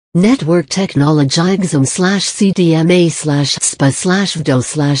Network Technology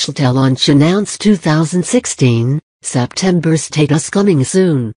exam/CDMA/SPA/VDO/LTE launch announced 2016, September status coming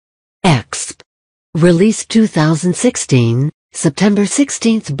soon. Exp. Released 2016, September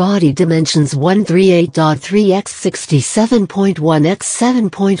 16. Body dimensions 138.3 x 67.1 x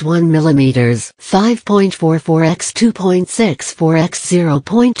 7.1 mm, 5.44 x 2.64 x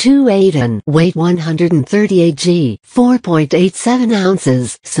 0.28 in. Weight 138 g, 4.87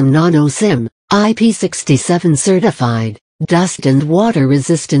 ounces. SIM nano SIM, IP67 certified. Dust and water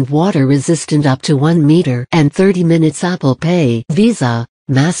resistant up to 1 meter and 30 minutes. Apple Pay, Visa,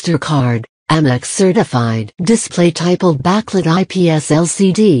 MasterCard, Amex certified. Display type old backlit IPS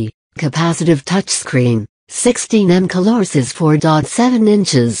LCD, capacitive touchscreen, 16 colors is 4.7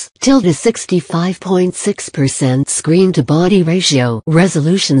 inches, 65.6% screen to body ratio,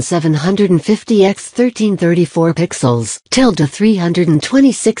 resolution 750 x 1334 pixels,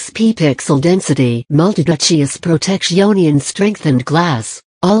 326p pixel density, multiductious protection strengthened glass,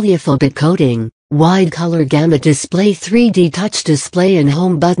 oleophobic coating. Wide color gamut display, 3D touch display and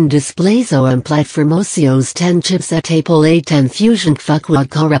home button displays. OM platform OSIOS 10 chipset Apple A10 Fusion quad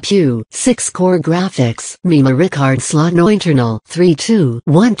core APU 6 core graphics memory card slot no internal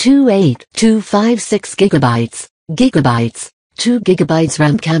 32128.256 gigabytes 2 gigabytes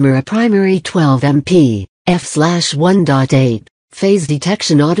RAM camera primary 12 MP f/1.8 phase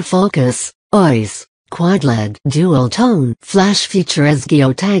detection autofocus OIS quad LED dual tone flash feature as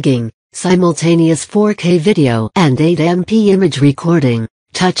Geo-tagging simultaneous 4K video and 8MP image recording,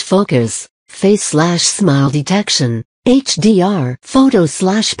 touch focus, face/smile detection, HDR,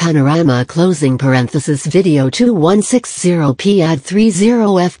 photo/panorama closing parenthesis video 2160p at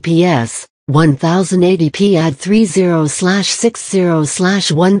 30fps, 1080p at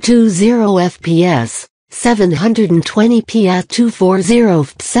 30/60/120fps, 720p at 240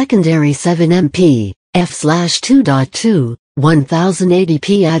 secondary 7MP, f/2.2.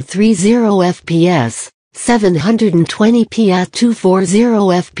 1080p at 30fps, 720p at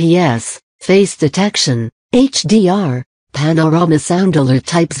 240fps, face detection, HDR, panorama sound alert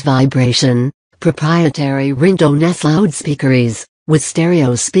types vibration, proprietary ringtones loudspeakers, with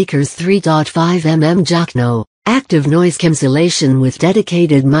stereo speakers 3.5 jack no, active noise cancellation with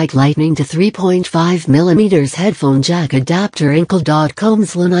dedicated mic lightning to 3.5 mm headphone jack adapter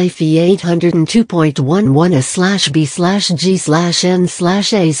incl.com's LIFE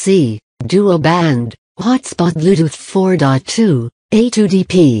 802.11/B/G/N/AC, dual band, hotspot Bluetooth 4.2,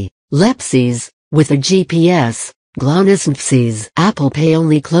 A2DP, Lepsies, with a GPS, GLONASS Apple Pay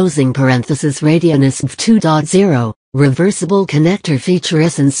only closing parenthesis radionis 2.0, reversible connector feature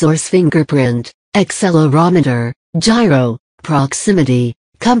and source fingerprint, accelerometer, gyro, proximity,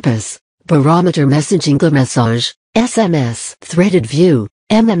 compass, barometer messaging message, SMS, threaded view,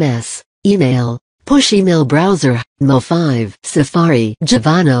 MMS, email, push email browser, Mo5, Safari,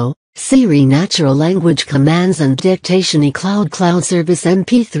 Javano, Siri natural language commands and dictation cloud service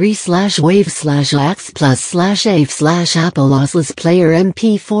MP3/Wave/AX+/AVE/Apple lossless player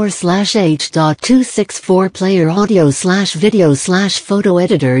MP4/H.264 player audio/video/photo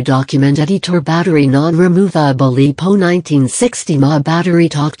editor document editor battery non-removable EPO 1960 mAh battery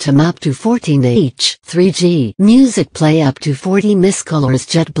talk time up to 14H 3G music play up to 40 miss colors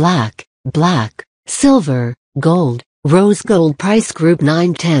jet black, silver, gold, rose gold price group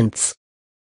 9/10.